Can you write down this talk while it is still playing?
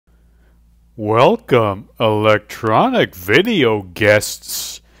Welcome, electronic video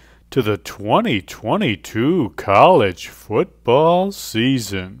guests, to the 2022 college football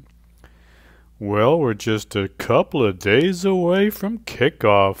season. Well, we're just a couple of days away from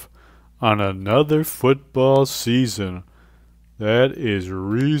kickoff on another football season. That is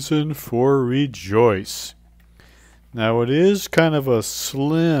reason for rejoice. Now, it is kind of a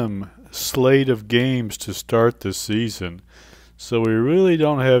slim slate of games to start the season, so we really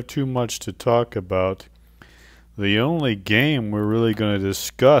don't have too much to talk about. The only game we're really going to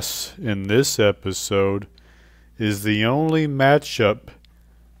discuss in this episode is the only matchup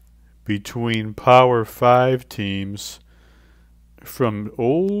between Power 5 teams from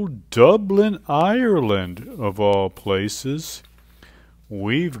old Dublin, Ireland, of all places.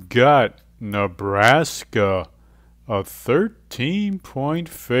 We've got Nebraska, a 13-point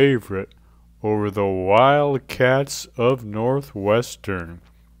favorite over the Wildcats of Northwestern.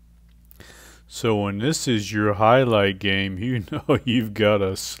 So when this is your highlight game, you know you've got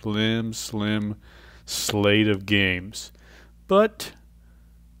a slim slate of games. But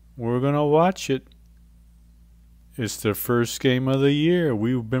we're going to watch it. It's the first game of the year.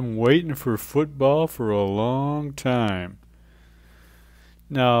 We've been waiting for football for a long time.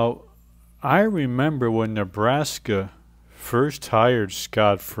 Now, I remember when Nebraska first hired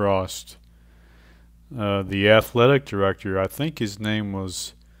Scott Frost. The athletic director, I think his name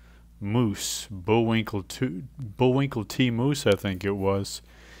was Moose, Bullwinkle T. Moose, I think it was.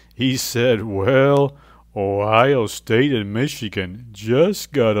 He said, well, Ohio State and Michigan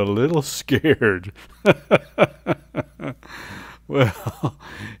just got a little scared. Well,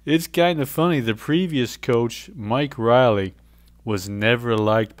 it's kind of funny. The previous coach, Mike Riley, was never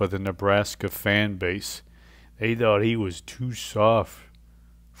liked by the Nebraska fan base. They thought he was too soft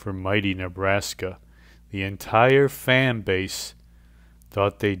for mighty Nebraska. The entire fan base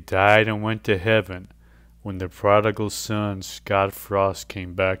thought they died and went to heaven when the prodigal son, Scott Frost,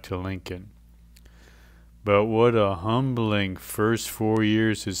 came back to Lincoln. But what a humbling first 4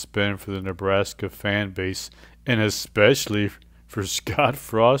 years it's been for the Nebraska fan base, and especially for Scott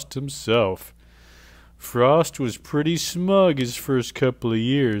Frost himself. Frost was pretty smug his first couple of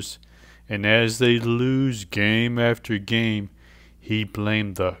years, and as they lose game after game, he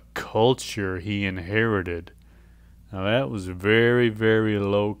blamed the culture he inherited. Now that was very, very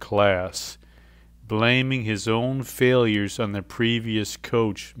low class, blaming his own failures on the previous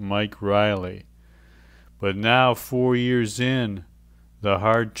coach, Mike Riley. But now, 4 years in, the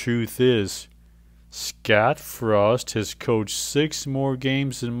hard truth is, Scott Frost has coached 6 more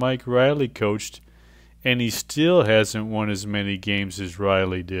games than Mike Riley coached, and he still hasn't won as many games as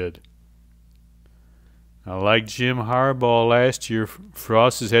Riley did. Now, like Jim Harbaugh last year,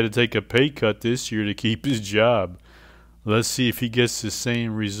 Frost has had to take a pay cut this year to keep his job. Let's see if he gets the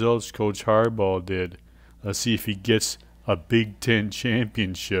same results Coach Harbaugh did. Let's see if he gets a Big Ten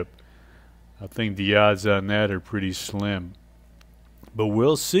championship. I think the odds on that are pretty slim. But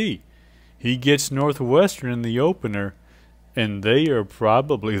we'll see. He gets Northwestern in the opener, and they are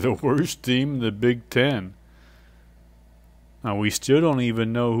probably the worst team in the Big Ten. Now, we still don't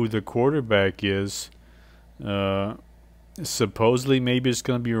even know who the quarterback is. Supposedly maybe it's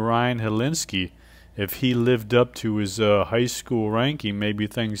going to be Ryan Helinski. If he lived up to his high school ranking, maybe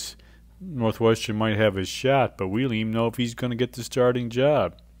Northwestern might have a shot, but we don't even know if he's going to get the starting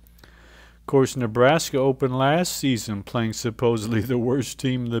job. Of course, Nebraska opened last season playing supposedly the worst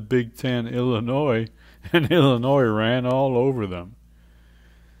team in the Big Ten, Illinois, and Illinois ran all over them.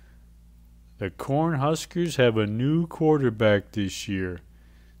 The Cornhuskers have a new quarterback this year.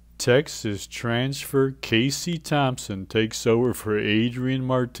 Texas transfer Casey Thompson takes over for Adrian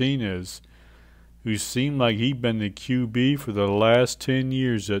Martinez, who seemed like he'd been the QB for the last 10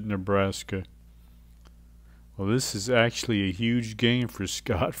 years at Nebraska. Well, this is actually a huge game for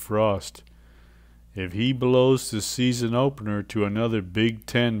Scott Frost. If he blows the season opener to another Big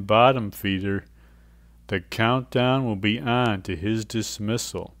Ten bottom feeder, the countdown will be on to his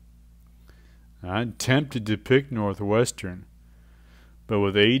dismissal. I'm tempted to pick Northwestern, but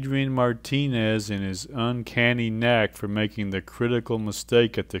with Adrian Martinez and his uncanny knack for making the critical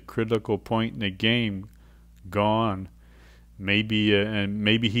mistake at the critical point in the game gone,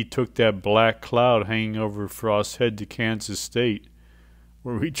 maybe he took that black cloud hanging over Frost's head to Kansas State,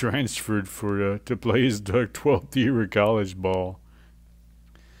 where he transferred to play his 12th year of college ball.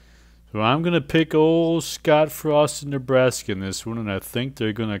 So I'm going to pick old Scott Frost in Nebraska in this one, and I think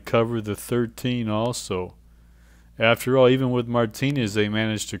they're going to cover the 13 also. After all, even with Martinez, they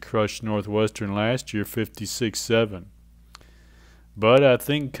managed to crush Northwestern last year 56-7. But I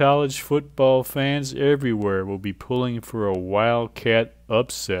think college football fans everywhere will be pulling for a Wildcat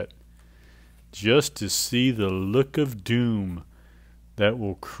upset. just to see the look of doom that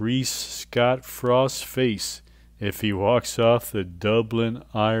will crease Scott Frost's face if he walks off the Dublin,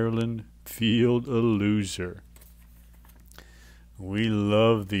 Ireland field a loser. We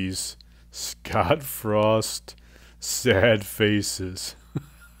love these Scott Frost sad faces.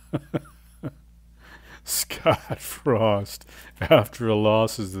 Scott Frost after a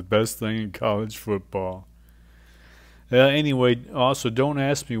loss is the best thing in college football. Anyway, also don't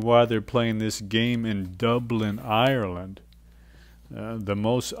ask me why they're playing this game in Dublin, Ireland. The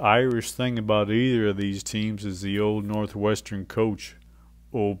most Irish thing about either of these teams is the old Northwestern coach,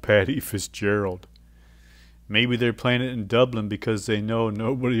 old Paddy Fitzgerald. Maybe they're playing it in Dublin because they know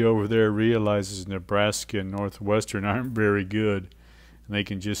nobody over there realizes Nebraska and Northwestern aren't very good, and they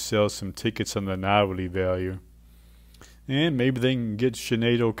can just sell some tickets on the novelty value. And maybe they can get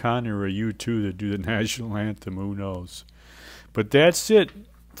Sinead O'Connor or U2 to do the national anthem, who knows. But that's it.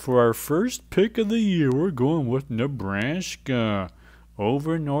 For our first pick of the year, we're going with Nebraska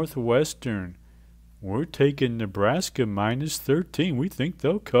over Northwestern. We're taking Nebraska minus 13. We think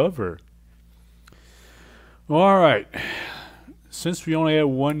they'll cover. All right. Since we only have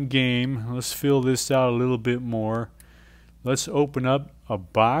one game, let's fill this out a little bit more. Let's open up a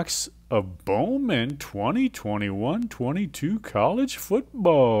box of Bowman 2021-22 college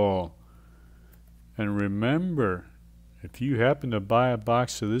football. And remember, if you happen to buy a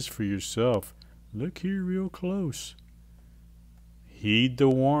box of this for yourself, look here real close. Heed the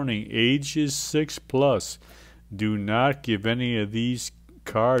warning, ages 6+. Do not give any of these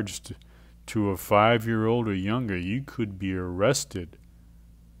cards to a 5-year-old or younger. You could be arrested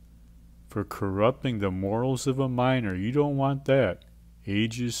for corrupting the morals of a minor. You don't want that.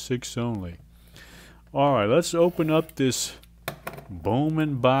 Ages 6 only. All right, let's open up this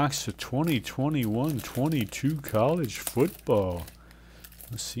Bowman box of 2021-22 college football.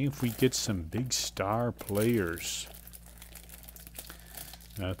 Let's see if we get some big star players.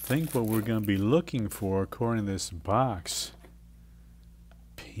 I think what we're going to be looking for, according to this box,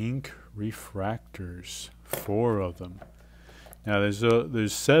 pink refractors, 4 of them. Now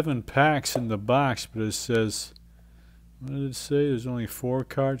there's 7 packs in the box, but it says, what did it say? There's only 4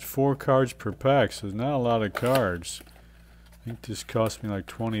 cards, 4 cards per pack, so there's not a lot of cards. I think this cost me like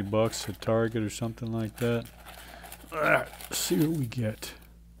 $20 at Target or something like that. Let's see what we get.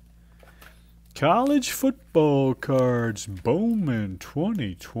 College football cards, Bowman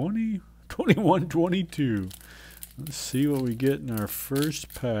 2021-22. Let's see what we get in our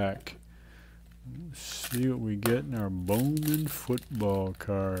first pack. Let's see what we get in our Bowman football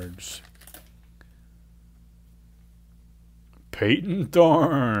cards. Peyton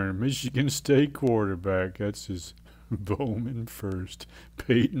Thorne, Michigan State quarterback. That's his Bowman first.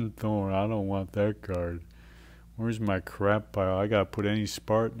 Peyton Thorne. I don't want that card. Where's my crap pile? I gotta put any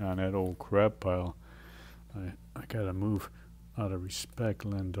Spartan on that old crap pile. I gotta move out of respect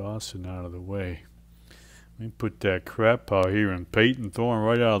Len Dawson out of the way. Let me put that crap pile here and Peyton Thorne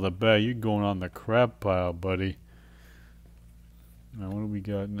right out of the bag. You're going on the crap pile, buddy. Now what do we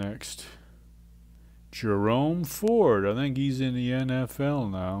got next? Jerome Ford. I think he's in the NFL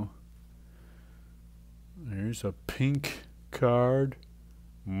now. There's a pink card.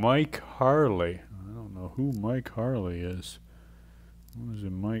 Mike Harley. I don't know who Mike Harley is. What is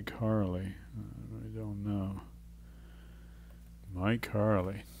it, Mike Harley? I don't know. Mike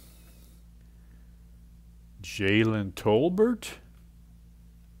Harley. Jalen Tolbert.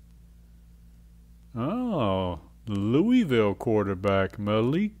 Oh, Louisville quarterback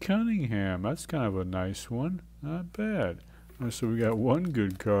Malik Cunningham. That's kind of a nice one. Not bad. So we got one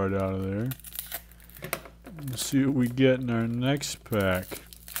good card out of there. Let's see what we get in our next pack.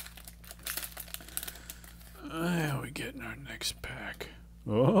 We get in our next pack.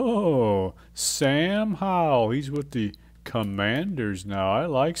 Oh, Sam Howell. He's with the Commanders now. I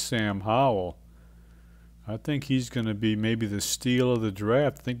like Sam Howell. I think he's going to be maybe the steal of the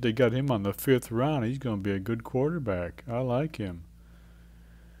draft. I think they got him on the 5th round. He's going to be a good quarterback. I like him.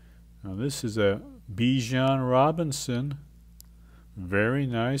 Now this is a Bijan Robinson. Very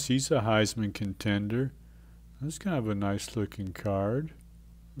nice. He's a Heisman contender. That's kind of a nice looking card.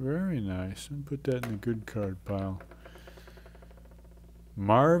 Very nice. And put that in the good card pile.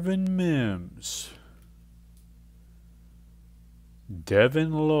 Marvin Mims.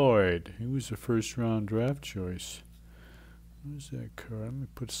 Devin Lloyd. He was a first-round draft choice. Where's that card? Let me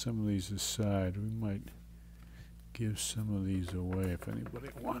put some of these aside. We might give some of these away if anybody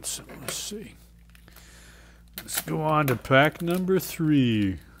wants them. Let's see. Let's go on to pack number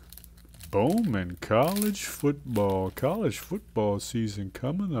 3. Bowman college football. College football season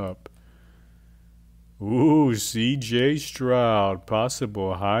coming up. Ooh, C.J. Stroud,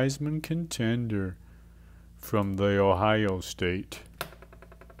 possible Heisman contender from the Ohio State.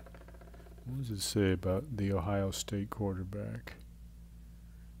 What does it say about the Ohio State quarterback?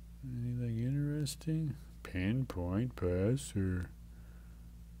 Anything interesting? Pinpoint passer.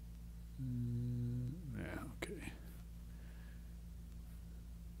 Yeah, okay.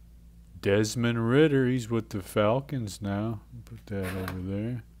 Desmond Ridder, he's with the Falcons now. Put that over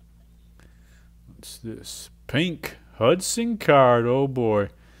there. What's this? Pink Hudson Card. Oh boy.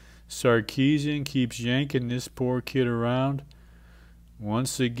 Sarkisian keeps yanking this poor kid around.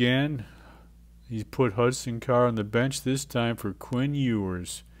 Once again, he's put Hudson Card on the bench, this time for Quinn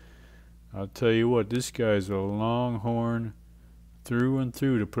Ewers. I'll tell you what, this guy's a Longhorn through and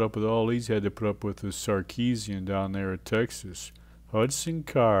through to put up with all he's had to put up with Sarkisian down there at Texas. Hudson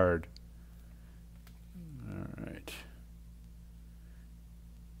Card. All right.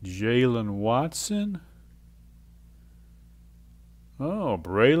 Jalen Watson. Oh,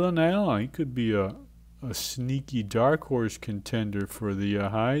 Braylon Allen. He could be a sneaky dark horse contender for the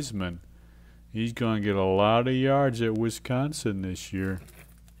Heisman. He's going to get a lot of yards at Wisconsin this year.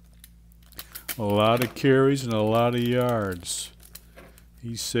 A lot of carries and a lot of yards.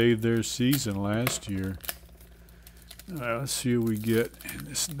 He saved their season last year. All right, let's see what we get in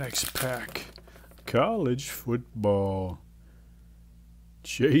this next pack. College football.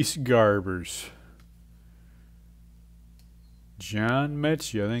 Chase Garbers. John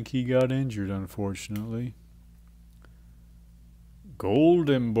Mechie, I think he got injured, unfortunately.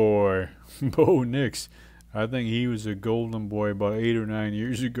 Golden Boy. Bo Nix. I think he was a Golden Boy about 8 or 9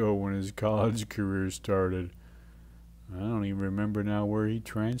 years ago when his college career started. I don't even remember now where he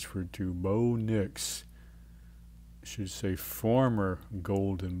transferred to. Bo Nix. I should say former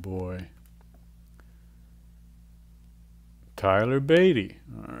Golden Boy. Tyler Beatty.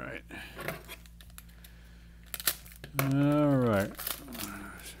 All right. All right.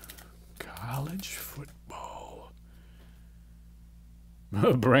 College football.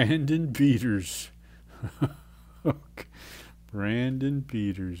 Brandon Peters. Okay. Brandon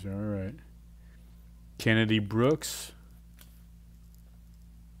Peters. All right. Kennedy Brooks.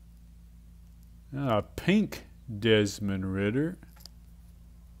 Pink Desmond Ridder.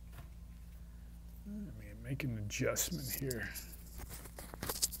 Let me make an adjustment here.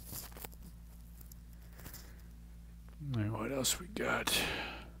 All right, what else we got?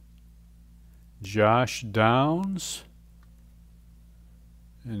 Josh Downs.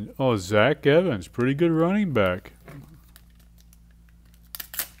 And Zach Evans, pretty good running back.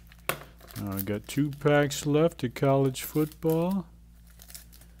 I got 2 packs left of college football.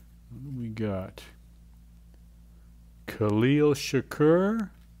 What do we got? Khalil Shakur.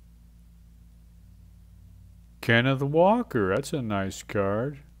 Kenneth Walker, that's a nice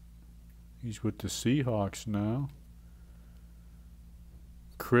card. He's with the Seahawks now.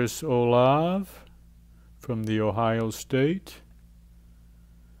 Chris Olave from the Ohio State.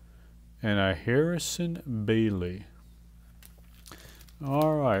 And a Harrison Bailey.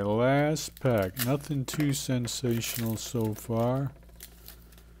 All right, last pack. Nothing too sensational so far.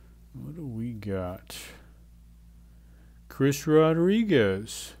 What do we got? Chris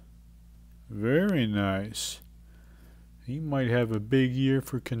Rodriguez. Very nice. He might have a big year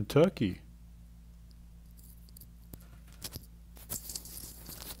for Kentucky.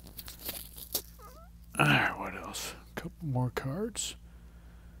 All right, what else? A couple more cards.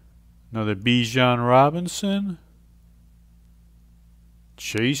 Another Bijan Robinson.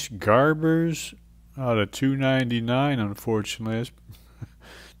 Chase Garbers out of 299, unfortunately. That's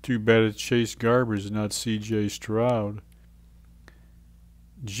too bad it's Chase Garbers and not C.J. Stroud.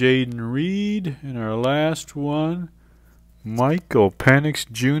 Jaden Reed in our last one. Michael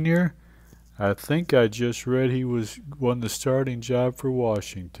Penix Jr. I think I just read he won the starting job for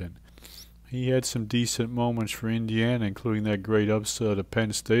Washington. He had some decent moments for Indiana, including that great upset of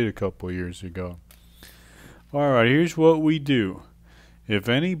Penn State a couple of years ago. All right, here's what we do. If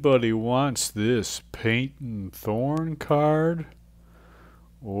anybody wants this Peyton Thorne card,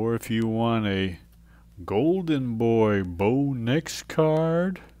 or if you want a Golden Boy Bo Nix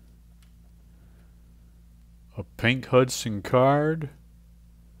card, a Pink Hudson card,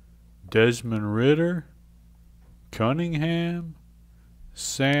 Desmond Ridder, Cunningham,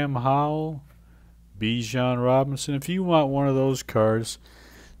 Sam Howell, Bijan Robinson. If you want one of those cards,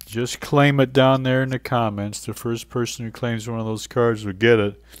 just claim it down there in the comments. The first person who claims one of those cards will get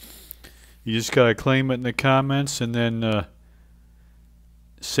it. You just got to claim it in the comments and then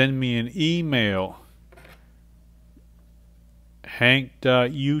send me an email.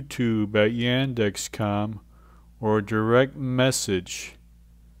 hank.youtube@yandex.com or a direct message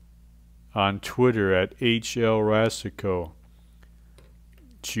on Twitter at HLRassico.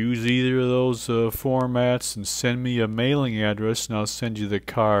 Choose either of those formats and send me a mailing address, and I'll send you the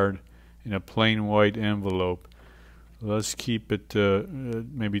card in a plain white envelope. Let's keep it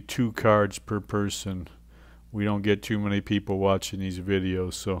maybe 2 cards per person. We don't get too many people watching these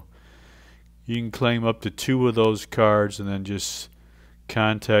videos, so you can claim up to 2 of those cards and then just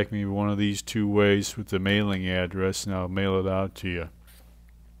contact me one of these 2 ways with the mailing address, and I'll mail it out to you.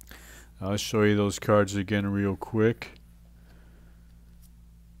 I'll show you those cards again real quick.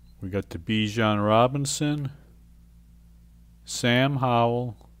 We got the Bijan Robinson, Sam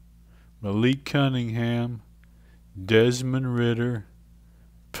Howell, Malik Cunningham, Desmond Ritter,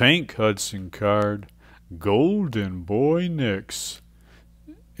 pink Hudson card, Golden Boy Nix,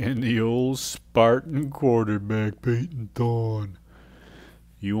 and the old Spartan quarterback Peyton Thorne.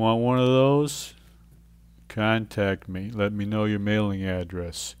 You want one of those? Contact me. Let me know your mailing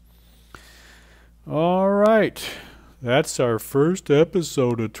address. All right. That's our first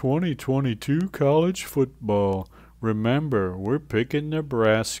episode of 2022 college football. Remember, we're picking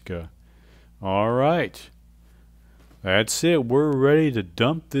Nebraska. All right. That's it. We're ready to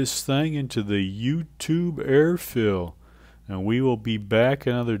dump this thing into the YouTube airfill. And we will be back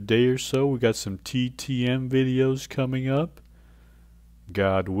another day or so. We got some TTM videos coming up.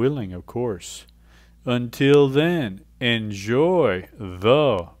 God willing, of course. Until then, enjoy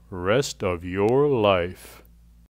the rest of your life.